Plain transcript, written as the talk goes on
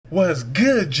What's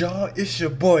good, y'all? It's your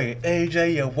boy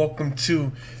AJ, and welcome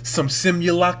to some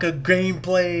Simulacra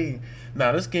gameplay.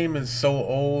 Now, this game is so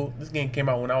old. This game came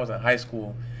out when I was in high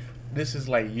school. This is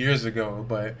like years ago,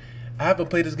 but I haven't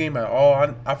played this game at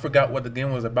all. I forgot what the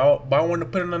game was about, but I wanted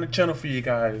to put it on the channel for you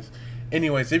guys.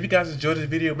 Anyways, if you guys enjoyed this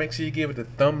video, make sure you give it a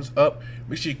thumbs up.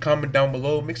 Make sure you comment down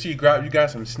below. Make sure you grab you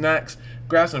guys some snacks.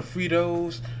 Grab some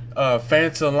Fritos,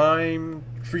 Fanta Lime,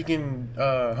 freaking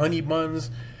honey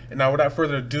buns. And now, without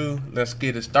further ado, let's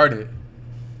get it started.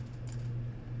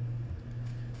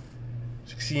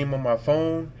 You can see him on my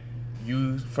phone.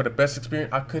 Use for the best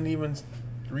experience. I couldn't even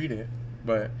read it,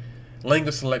 but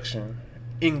language selection,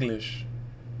 English.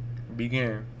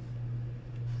 Begin.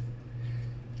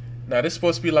 Now, this is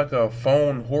supposed to be like a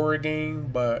phone horror game,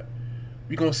 but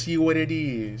we're gonna see what it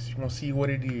is. We're gonna see what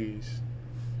it is.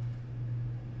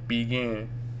 Begin.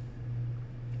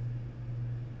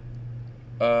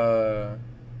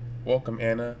 Welcome,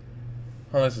 Anna.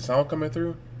 Hold on, is the sound coming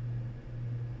through?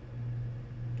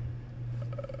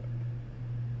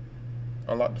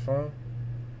 Unlock the phone.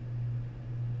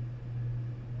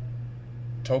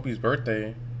 Toby's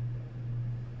birthday.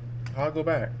 I'll go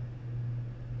back.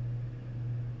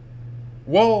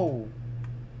 Whoa!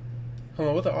 Hold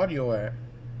on, where's the audio at?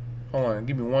 Hold on,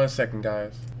 give me 1 second,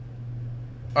 guys.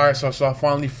 Alright, so I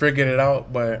finally figured it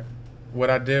out, but what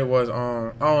I did was,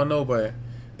 I don't know, but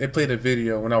it played a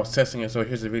video when I was testing it, so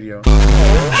here's the video.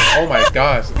 Oh my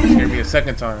gosh, it scared me a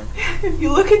second time. If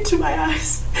you look into my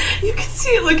eyes, you can see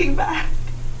it looking back.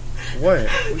 What?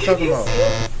 What are you talking about?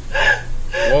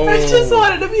 Whoa. I just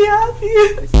wanted to be happy.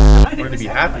 Wanted to be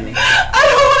happy? I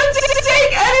don't want to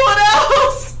take anyone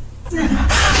else.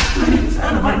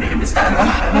 My name is Anna.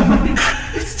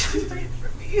 It's too late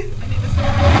for me. My name is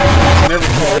Anna. Never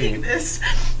told me this.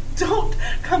 Don't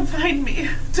come find me.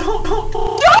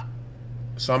 Don't.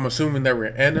 So I'm assuming that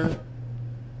we're Anna.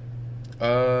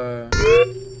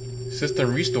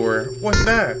 System restore. What's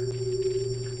that?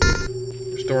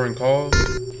 Restoring calls.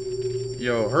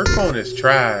 Yo, her phone is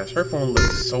trash. Her phone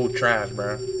looks so trash,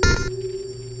 bro.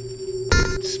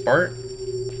 Spark.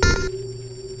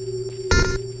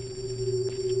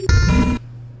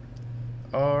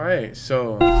 Alright,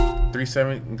 so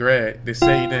 37 Greg. They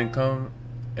say you didn't come,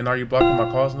 and are you blocking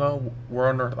my calls now? Where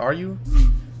on earth are you?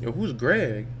 Yo, who's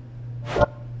Greg?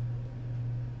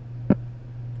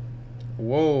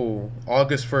 Whoa,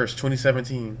 August 1st,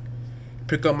 2017.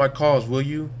 Pick up my calls, will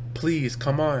you? Please,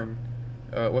 come on.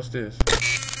 What's this?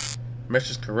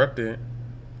 Message corrupted.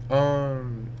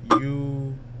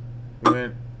 You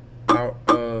went out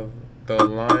of the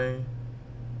line.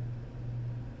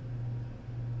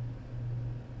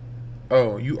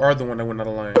 Oh, you are the one that went out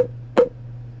of line.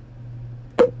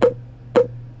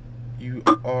 You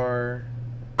are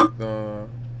the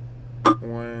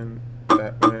one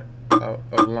that went out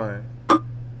of line.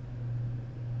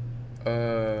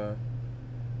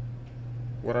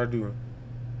 What I do?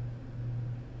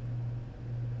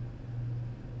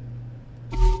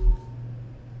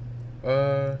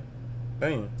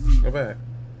 Dang, go back.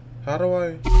 How do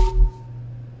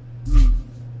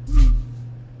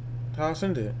I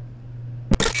send it?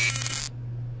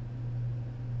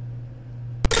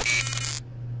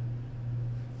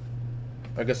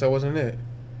 I guess that wasn't it.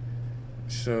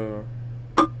 So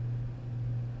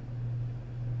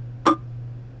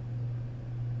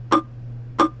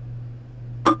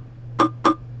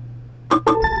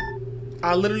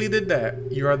I literally did that.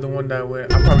 You are the one that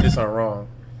went. I probably did something wrong.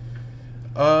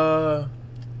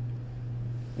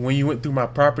 When you went through my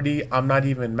property, I'm not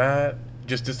even mad,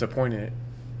 just disappointed.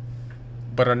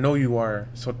 But I know you are,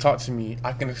 so talk to me.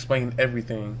 I can explain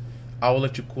everything. I will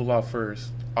let you cool off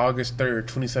first. August 3rd,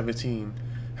 2017.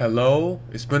 Hello?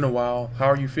 It's been a while. How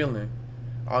are you feeling?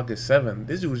 August 7th.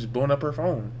 This dude just blowing up her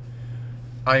phone.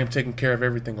 I am taking care of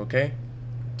everything, okay?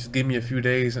 Just give me a few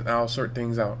days and I'll sort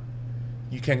things out.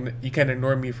 You can't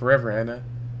ignore me forever, Anna.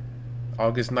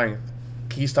 August 9th.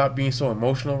 Can you stop being so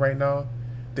emotional right now?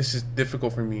 This is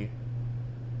difficult for me.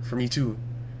 For me too.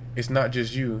 It's not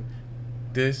just you.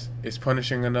 This is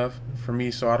punishing enough for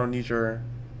me, so I don't need your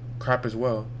crap as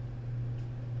well.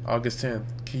 August 10th.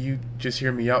 Can you just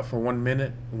hear me out for 1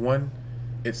 minute?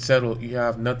 It's settled. You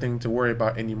have nothing to worry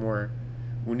about anymore.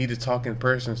 We need to talk in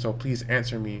person, so please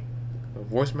answer me. A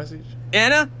voice message?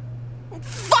 Anna?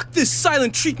 Fuck this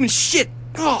silent treatment shit!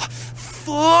 Oh,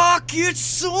 fuck it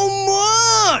so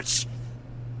much!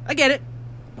 I get it.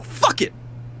 Fuck it.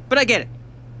 But I get it.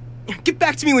 Get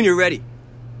back to me when you're ready.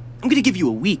 I'm gonna give you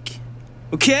a week.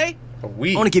 Okay? A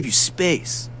week? I wanna give you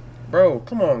space. Bro,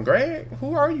 come on, Greg.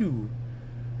 Who are you?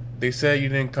 They said you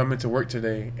didn't come into work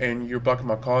today, and you're blocking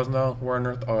my calls now? Where on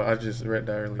earth? Oh, I just read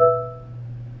that earlier.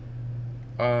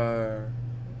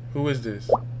 Who is this?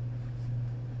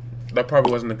 That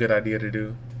probably wasn't a good idea to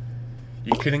do.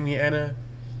 You kidding me, Anna?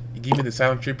 You give me the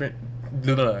silent treatment,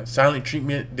 silent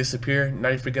treatment, disappear, now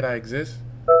you forget I exist?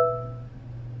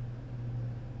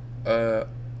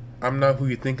 I'm not who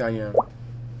you think I am.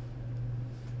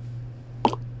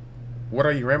 What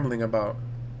are you rambling about?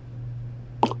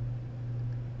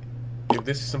 If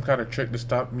this is some kind of trick to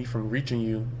stop me from reaching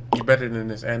you, you're better than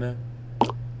this, Anna.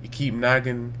 You keep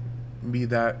nagging me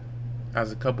that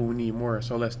as a couple we need more,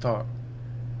 so let's talk.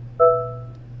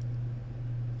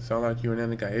 Sound like you and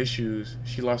Anna got issues.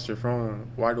 She lost her phone.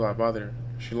 Why do I bother?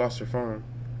 She lost her phone.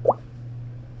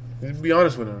 Just be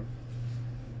honest with him.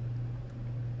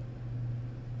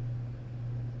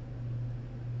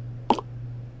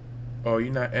 Oh,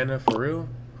 you not Anna for real?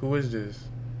 Who is this?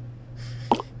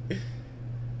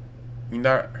 You're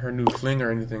not her new fling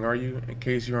or anything, are you? In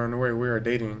case you're unaware, we are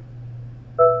dating.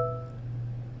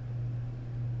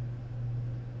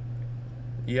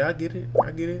 Yeah, I get it.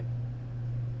 I get it.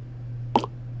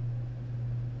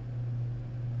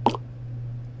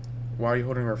 Why are you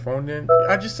holding her phone then?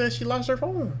 I just said she lost her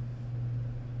phone.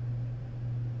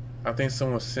 I think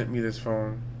someone sent me this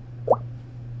phone.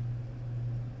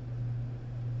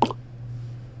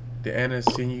 Did Anna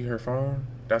send you her phone?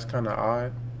 That's kind of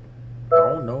odd. I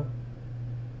don't know.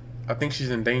 I think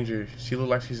she's in danger. She look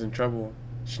like she's in trouble.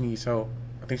 She needs help.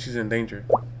 I think she's in danger.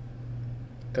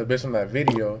 Because based on that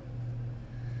video...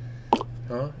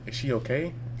 Huh? Is she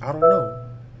okay? I don't know.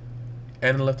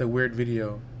 Anna left a weird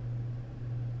video.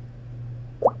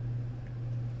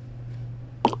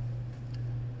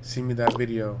 Send me that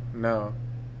video now.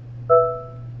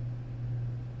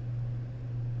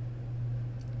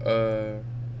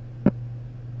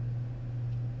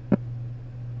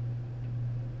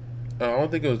 I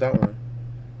don't think it was that one.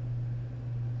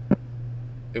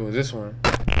 It was this one.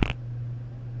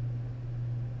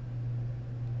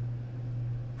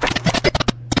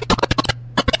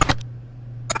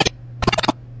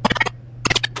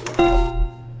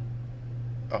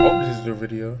 I hope this is the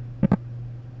video.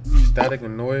 Static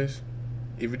and noise.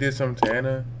 If you did something to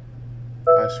Anna,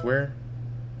 I swear.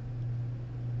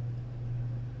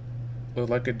 Looks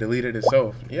like it deleted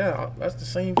itself. Yeah, that's the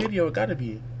same video. It gotta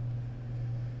be.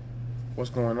 What's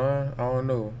going on? I don't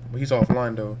know. But he's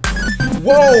offline though.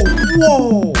 Whoa!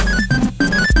 Whoa!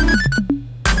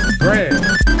 Graham.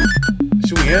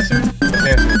 Should we answer? Let's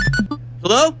answer.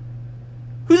 Hello?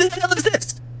 Who the hell is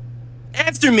this?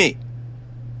 Answer me!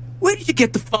 Where did you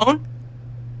get the phone?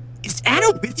 Is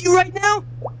Anna with you right now?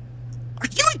 Are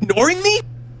you ignoring me?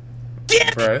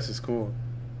 Damn! Bruh, this is cool.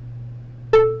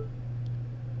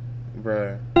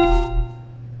 Bruh.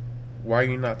 Why are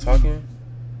you not talking?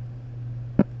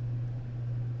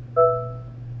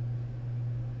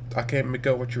 I can't make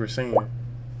out what you were saying.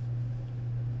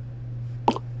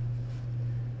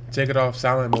 Take it off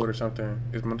silent mode or something.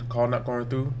 Is my call not going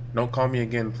through? Don't call me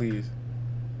again, please.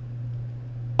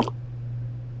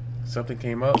 Something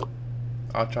came up.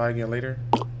 I'll try again later.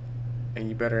 And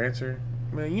you better answer.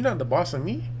 Man, you're not the boss of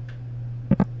me.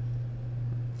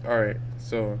 Alright,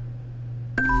 so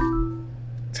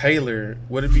Taylor,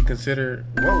 would it be considered,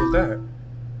 what was that?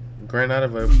 Grand out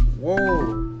of a,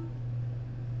 whoa.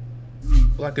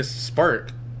 Like a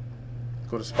spark.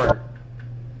 Go to spark.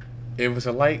 If it's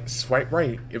a light, swipe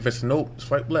right. If it's nope,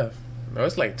 swipe left. No,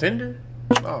 it's like Tinder.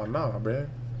 Oh no, bruh.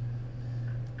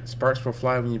 Sparks will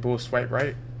fly when you both swipe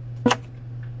right.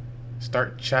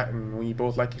 Start chatting when you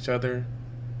both like each other,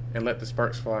 and let the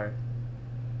sparks fly.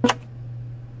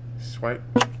 Swipe.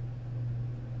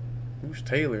 Who's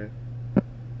Taylor?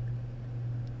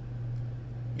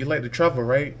 You like to travel,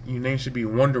 right? Your name should be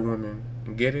Wonder Woman.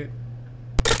 Get it?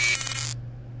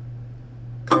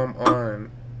 Come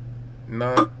on.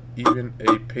 Not even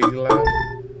a pity laugh?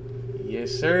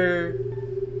 Yes, sir.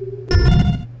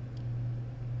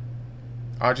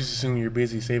 I'll just assume you're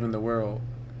busy saving the world.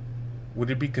 Would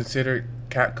it be considered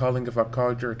catcalling if I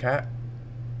called your cat?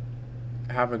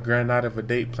 Have a grand night of a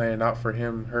date planned out for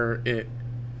him, her, it.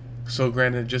 So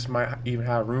grand it just might even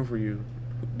have room for you.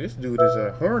 This dude is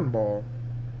a hornball.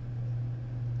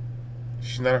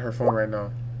 She's not at her phone right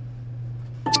now.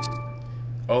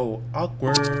 Oh,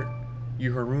 awkward.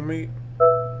 You her roommate?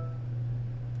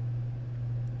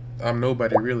 I'm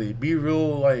nobody really. Be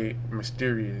real, like,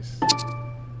 mysterious.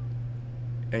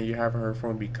 And you having her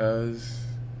phone because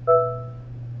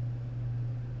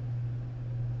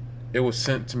it was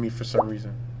sent to me for some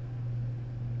reason.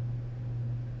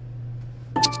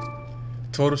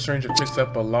 Total stranger picks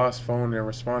up a lost phone and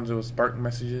responds with spark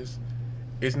messages.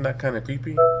 Isn't that kind of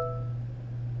creepy?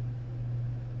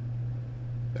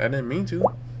 I didn't mean to.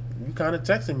 You kind of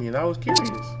texted me and I was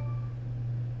curious.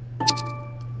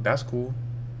 That's cool.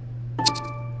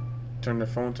 Turn the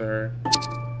phone to her.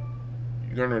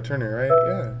 You're gonna return it, right?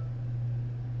 Yeah.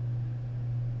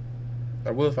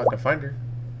 I will if I can find her.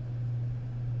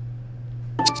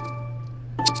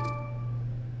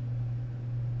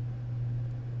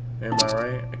 Am I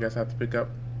right? I guess I have to pick up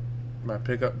my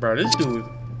pickup. Bro, this dude.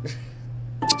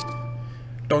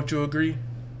 Don't you agree?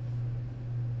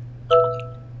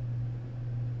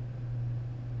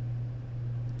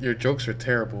 Your jokes are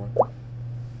terrible.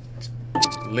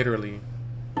 Literally.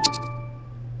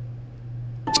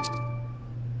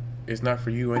 It's not for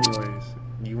you anyways.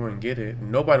 You wouldn't get it.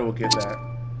 Nobody will get that.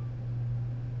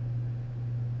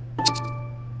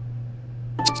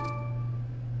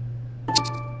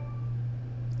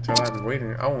 Till I be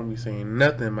waiting. I won't be saying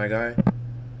nothing, my guy.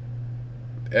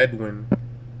 Edwin.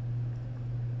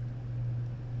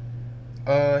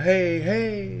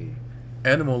 Hey.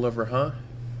 Animal lover, huh?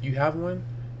 You have one?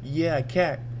 Yeah, a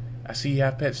cat. I see you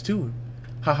have pets too.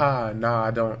 Haha, nah,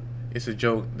 I don't. It's a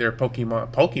joke. They're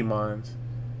Pokemons.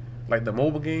 Like the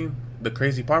mobile game, the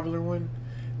crazy popular one.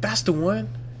 That's the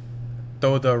one.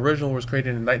 Though the original was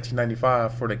created in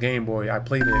 1995 for the Game Boy, I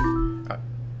played it.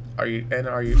 Are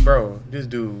you, bro? This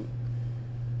dude.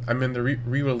 I'm in the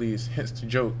re-release, hence the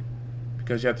joke,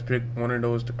 because you have to pick one of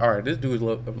those. All right, this dude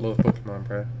loves Pokemon,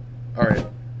 bro. All right.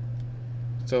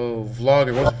 So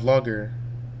vlogger, what's vlogger?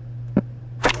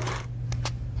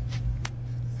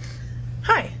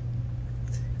 Hi.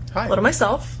 Hi. Hello to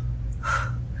myself.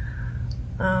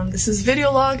 This is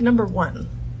video log number 1.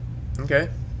 Okay.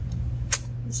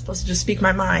 I'm supposed to just speak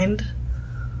my mind.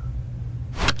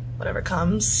 Whatever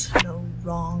comes. No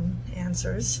wrong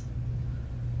answers.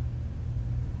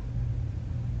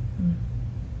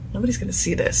 Nobody's gonna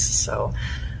see this, so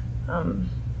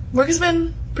work has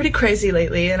been pretty crazy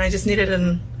lately, and I just needed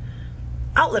an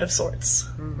outlet of sorts.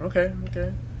 Okay.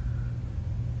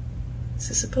 This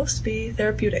is supposed to be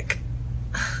therapeutic.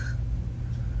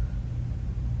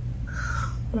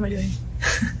 What am I doing?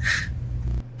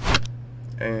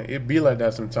 And it be like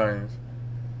that sometimes.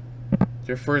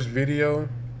 Your first video,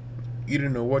 you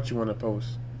don't know what you want to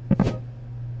post.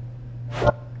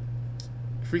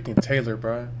 Freaking Taylor,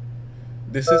 bruh.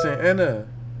 This isn't Anna.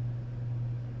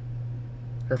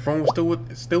 Her phone was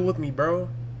still with me, bro.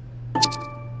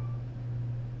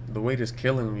 The weight is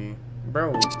killing me,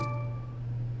 bro.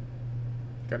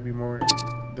 Gotta be more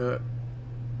bruh.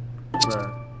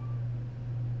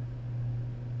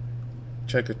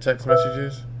 Check your text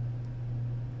messages.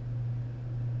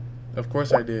 Of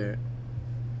course I did.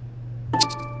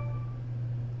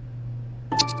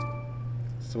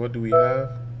 So what do we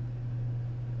have?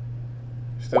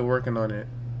 Still working on it.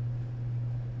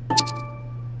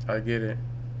 I get it.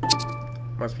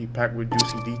 Must be packed with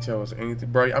juicy details.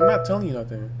 Anything, bro. I'm not telling you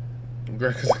nothing.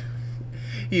 Greg,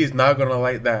 he is not gonna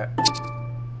like that.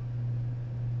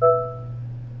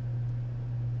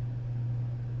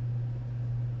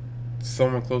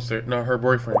 Someone closer. No, her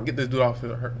boyfriend. Get this dude off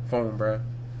her phone, bro.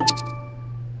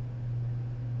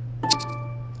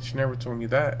 She never told me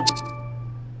that.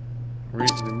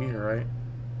 Reason to meet her, right?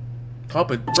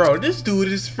 Bro, this dude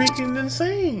is freaking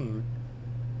insane.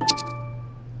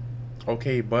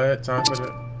 Okay, bud, time for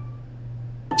the.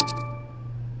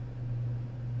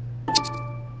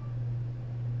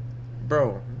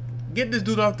 Bro, get this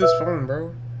dude off this phone,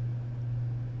 bro.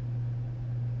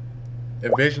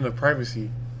 Invasion of privacy.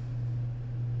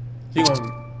 He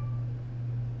gonna.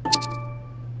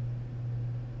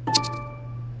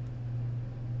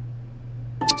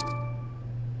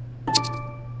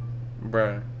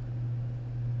 Bruh.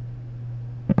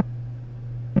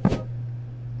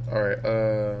 Alright,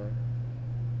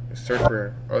 search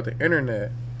for the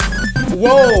internet.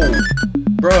 Whoa!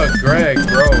 Bruh, Greg,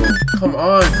 bro. Come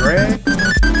on, Greg.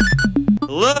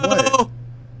 Hello? What?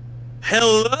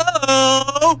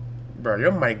 Hello? Bro,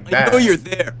 your mic I bad. know you're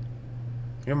there.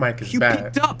 Your mic is You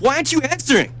bad. picked up. Why aren't you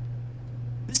answering?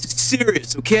 This is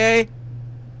serious, okay?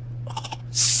 Oh,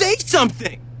 say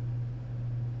something!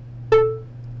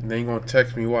 And then you gonna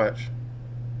text me, watch.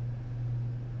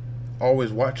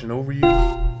 Always watching over you.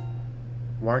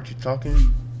 Why aren't you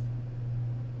talking?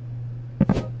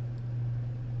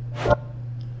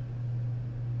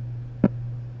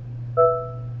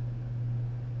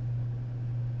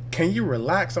 Can you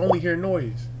relax? I only hear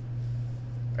noise.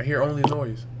 I hear only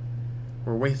noise.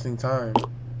 We're wasting time.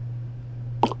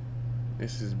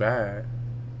 This is bad.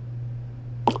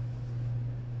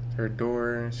 Her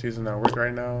door, she's not work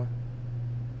right now.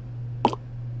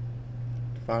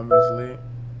 5 minutes late.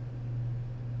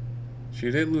 She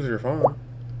did lose her phone.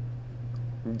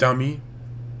 Dummy.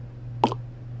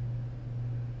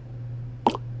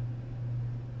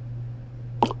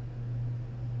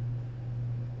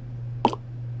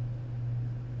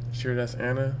 Sure, that's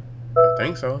Anna? I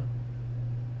think so.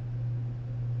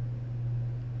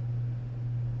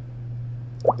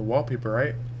 The wallpaper,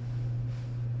 right?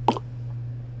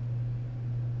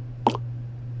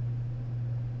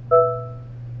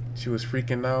 She was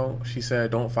freaking out. She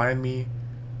said, "Don't find me."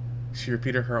 She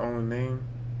repeated her own name.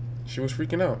 She was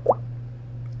freaking out.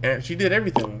 And she did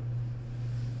everything.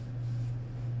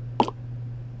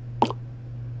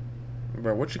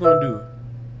 Bro, what you gonna do?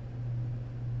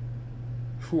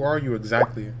 Who are you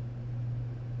exactly?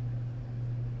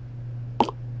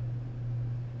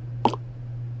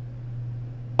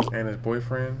 And his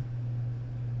boyfriend?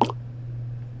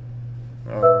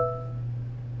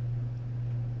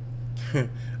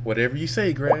 Whatever you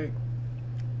say, Greg.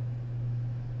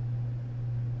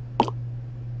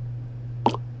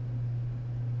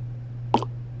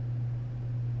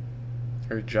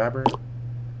 Her jabber.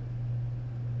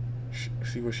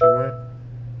 See where she went?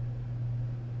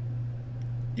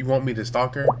 You want me to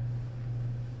stalk her?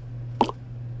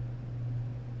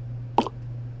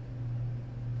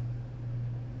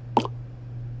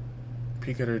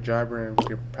 Peek at her jabber and we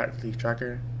can practically track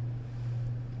her.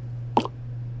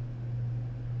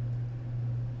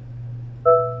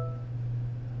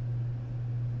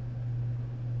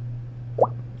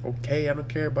 Okay, I don't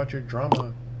care about your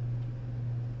drama.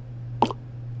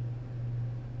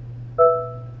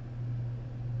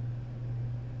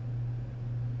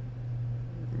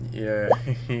 Yeah.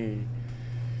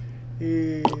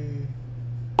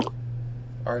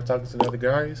 Alright, talking to the other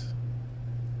guys.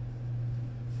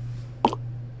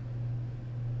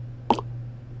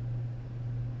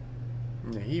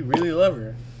 Yeah, he really love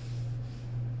her.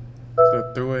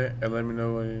 So through it and let me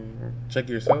know. Check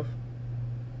it yourself.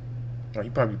 Oh,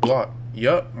 you probably blocked.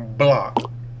 Yup, block.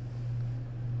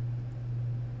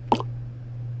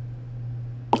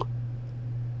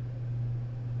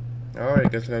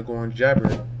 Alright, guess I gotta go on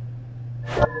Jabber.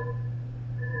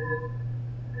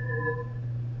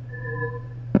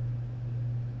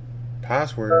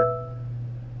 Password?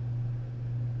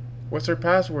 What's her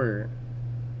password?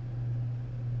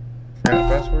 Forgot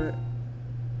the password?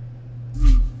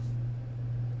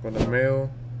 Go to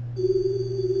mail.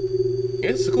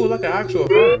 It's cool like an actual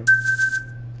phone.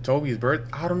 Toby's birth.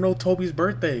 I don't know Toby's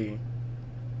birthday.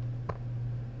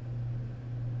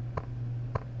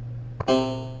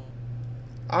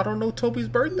 I don't know Toby's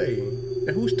birthday.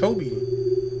 And who's Toby?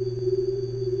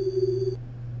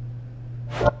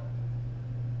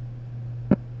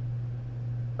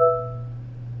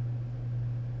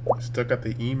 Stuck at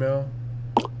the email.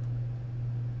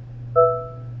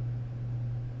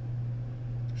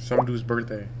 Some dude's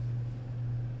birthday.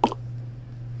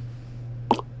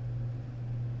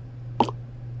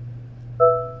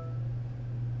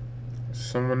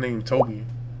 Someone named Toby.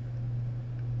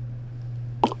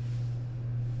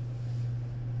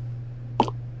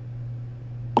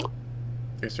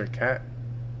 It's her cat.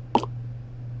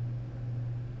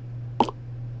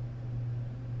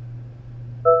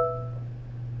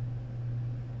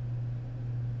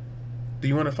 Do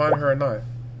you want to find her or not?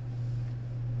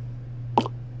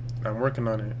 I'm working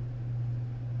on it.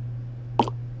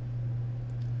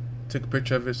 Took a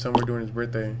picture of it somewhere during his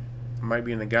birthday. It might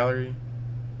be in the gallery.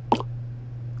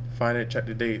 Find it, check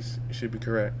the dates. It should be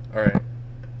correct. Alright.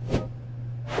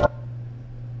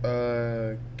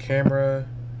 Camera.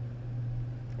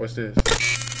 What's this?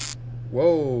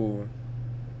 Whoa.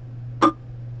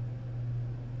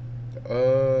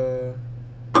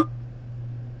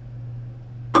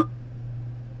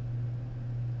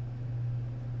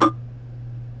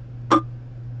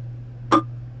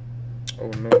 Oh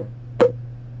no.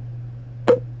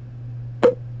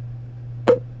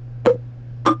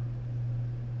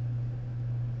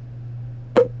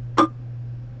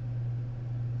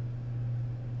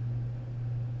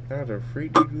 How the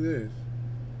freak do you do this?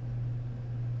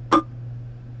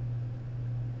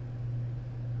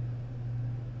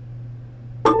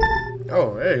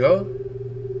 Oh, there you go.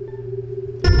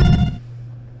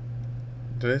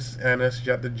 This Anna, she's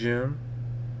at the gym.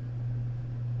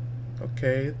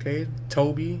 Okay.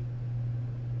 Toby.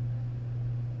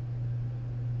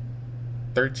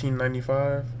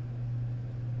 $13.95.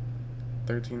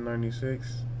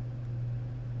 $13.96.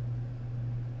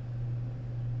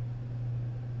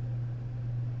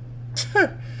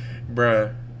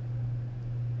 Bruh.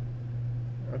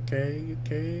 Okay.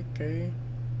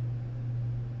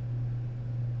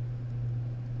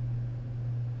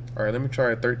 Alright, let me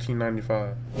try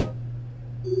 $13.95.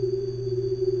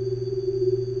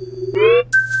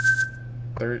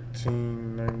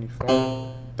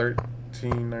 $13.95.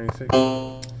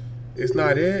 $13.96. It's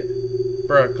not it?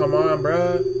 Bruh, come on,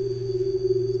 bruh.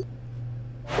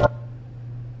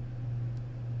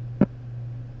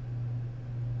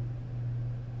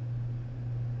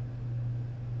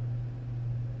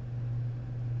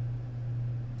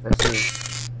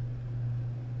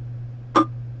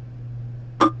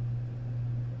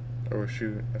 Oh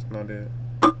shoot, that's not it.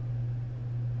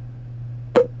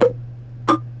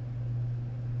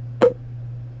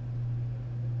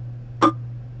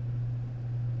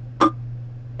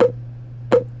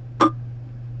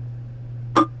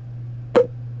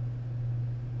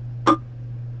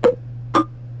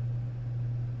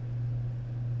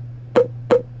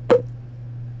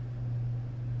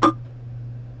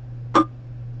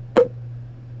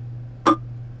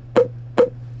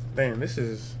 Damn, this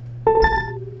is...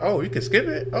 Oh, you can skip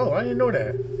it? Oh, I didn't know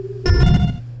that.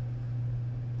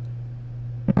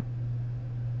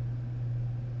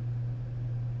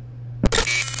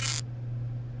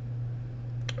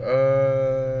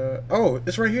 Oh,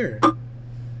 it's right here.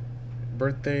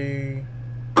 Birthday.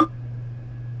 Let's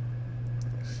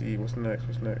see, what's next?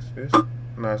 What's next? This?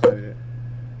 No, it's not it.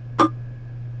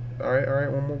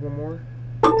 Alright, one more.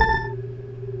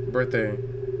 Birthday.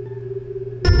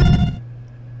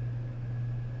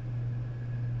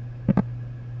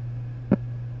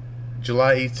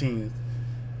 July 18th.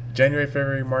 January,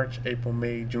 February, March, April,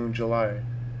 May, June, July.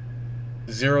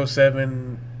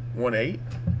 0718?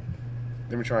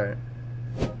 Let me try it.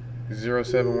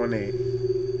 0718.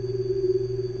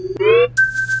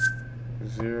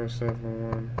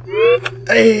 071.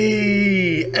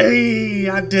 Hey,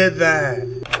 I did that.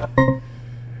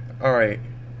 Alright.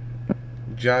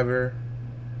 Jabber.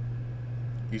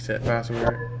 You set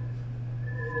password.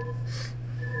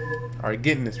 Alright,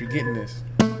 getting this. We getting this.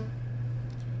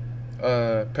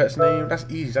 Pet's name. That's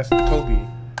easy. That's Toby.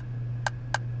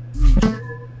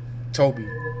 Toby.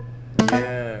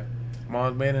 Yeah.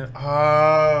 Mom's maiden.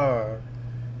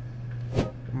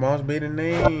 Mom's maiden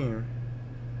name.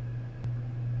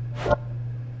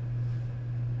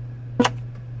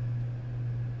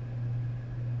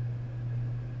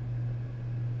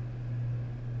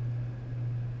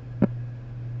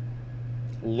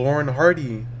 Lauren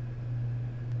Hardy.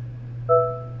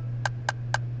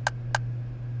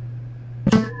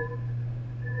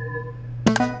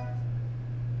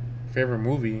 Favorite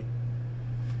movie?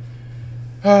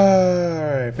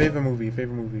 Alright, favorite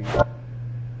movie.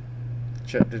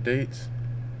 Check the dates.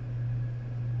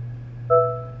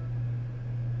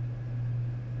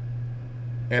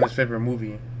 And his favorite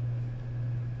movie.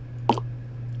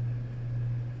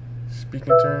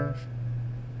 Speaking terms.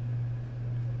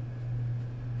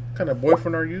 What kind of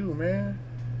boyfriend are you, man?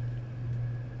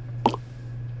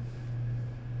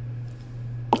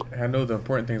 I know the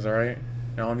important things, alright?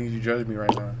 I don't need you to judge me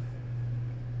right now.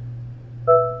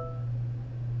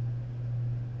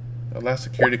 The last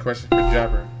security question for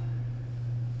Jabber.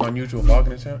 Unusual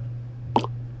login attempt.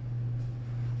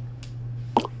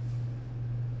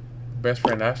 Best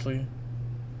friend Ashley.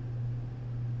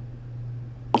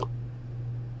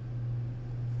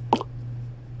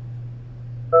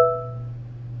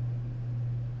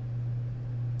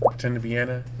 Pretend to be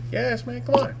Anna. Yes, man,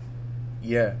 come on.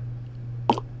 Yeah.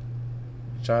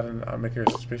 Shot and I make her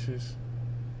suspicious.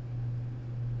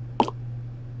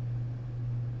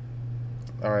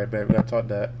 Alright, babe, we gotta talk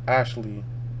that. Ashley.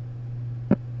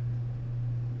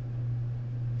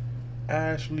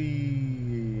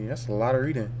 That's a lot of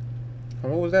reading.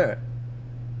 And what was that?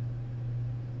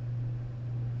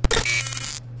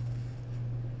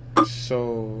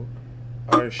 So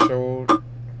I showed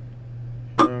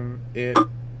him it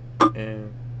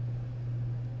and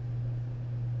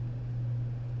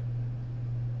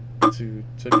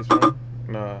took his phone?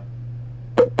 Nah.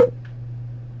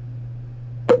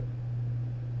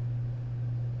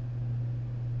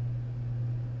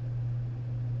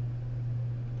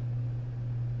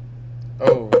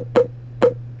 Oh,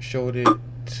 showed it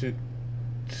to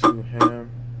him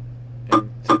and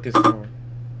took his phone.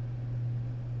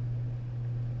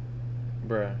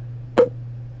 Bruh.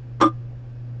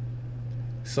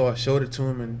 So I showed it to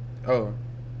him and oh.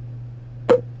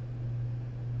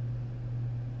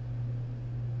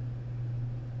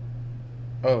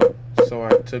 Oh, so I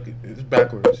took it. It's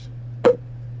backwards.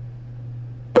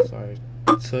 So I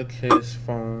took his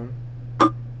phone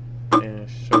and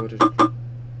showed it.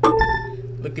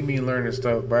 Look at me learning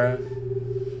stuff, bruh.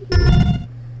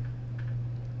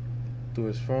 Through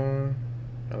his phone.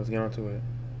 Let's get onto it.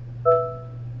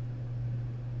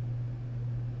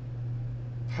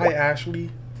 Hi,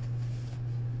 Ashley.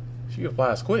 She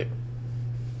replies quick.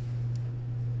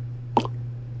 You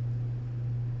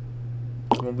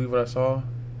won't believe what I saw?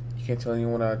 You can't tell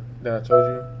anyone that I told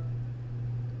you?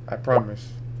 I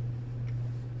promise.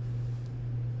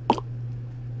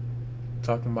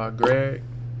 Talking about Greg.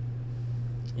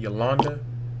 Yolanda.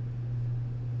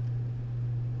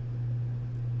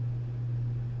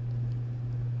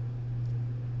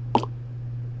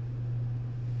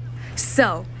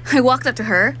 So, I walked up to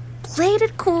her, played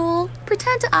it cool,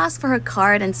 pretend to ask for her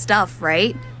card and stuff,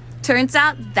 right? Turns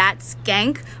out that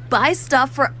skank buys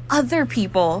stuff for other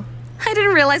people. I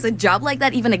didn't realize a job like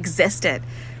that even existed.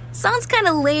 Sounds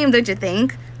kinda lame, don't you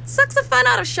think? Sucks the fun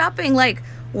out of shopping. Like,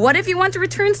 what if you want to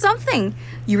return something?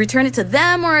 You return it to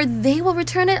them or they will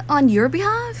return it on your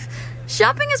behalf?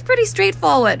 Shopping is pretty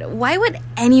straightforward. Why would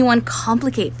anyone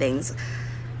complicate things?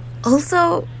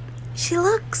 Also, she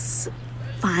looks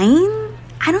fine.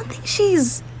 I don't think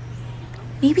she's...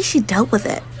 Maybe she dealt with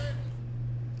it.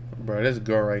 Bro, this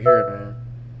girl right here, man.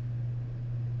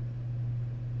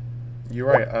 You're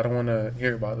right. I don't want to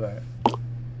hear about that.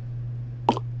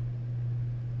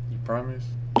 You promise?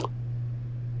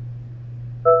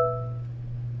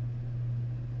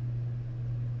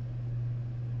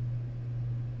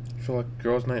 You feel like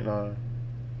girls' night? Nah.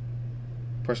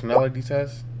 Personality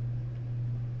test?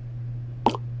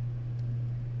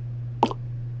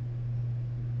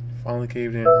 Finally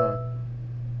caved in, huh?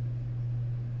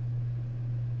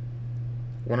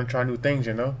 Want to try new things,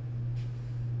 you know?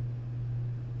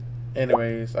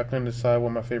 Anyways, I couldn't decide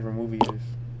what my favorite movie is.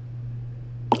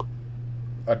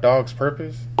 A Dog's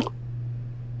Purpose?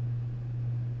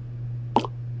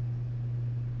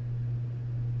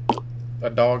 A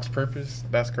Dog's Purpose?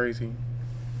 That's crazy.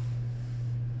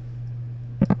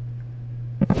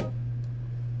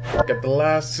 Got the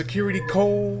last security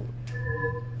code.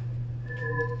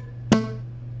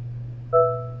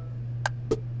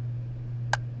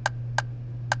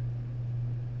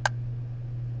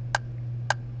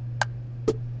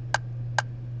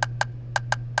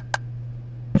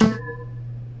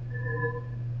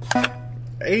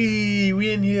 Hey,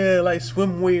 we in here like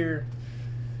swimwear.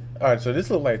 Alright, so this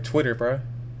look like Twitter, bruh.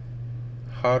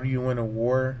 How do you win a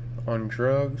war on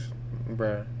drugs?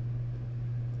 Bruh.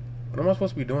 What am I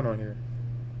supposed to be doing on here?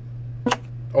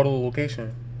 Oh, the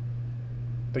location.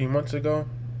 3 months ago.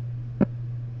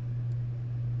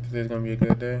 Today's gonna be a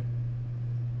good day.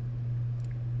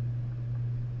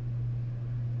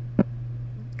 I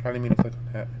didn't mean to click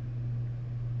on that.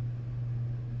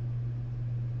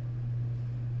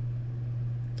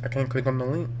 I can't click on the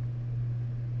link.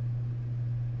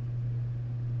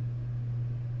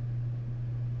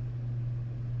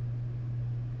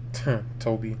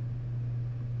 Toby.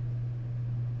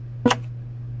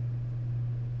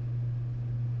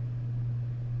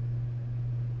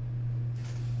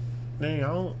 Dang, I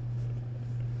don't...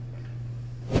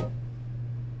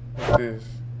 What's this?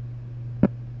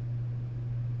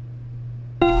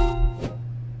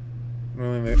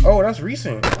 Oh, that's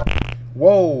recent.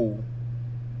 Whoa.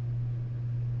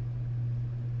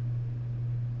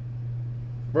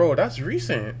 Bro, that's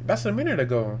recent. That's a minute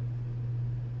ago.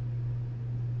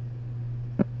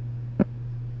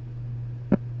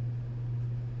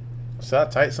 Should I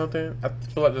type something? I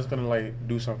feel like that's gonna like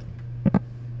do something.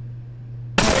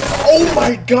 Oh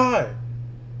my god!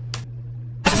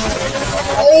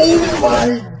 Oh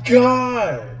my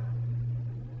god!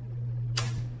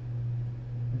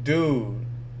 Dude.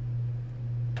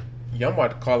 Yeah, I'm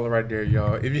about to call it right there,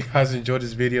 y'all. If you guys enjoyed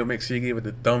this video, make sure you give it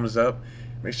a thumbs up.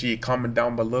 Make sure you comment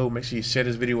down below. Make sure you share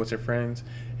this video with your friends.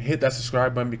 And hit that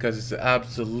subscribe button because it's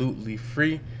absolutely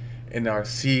free. And I'll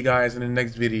see you guys in the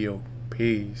next video.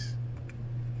 Peace.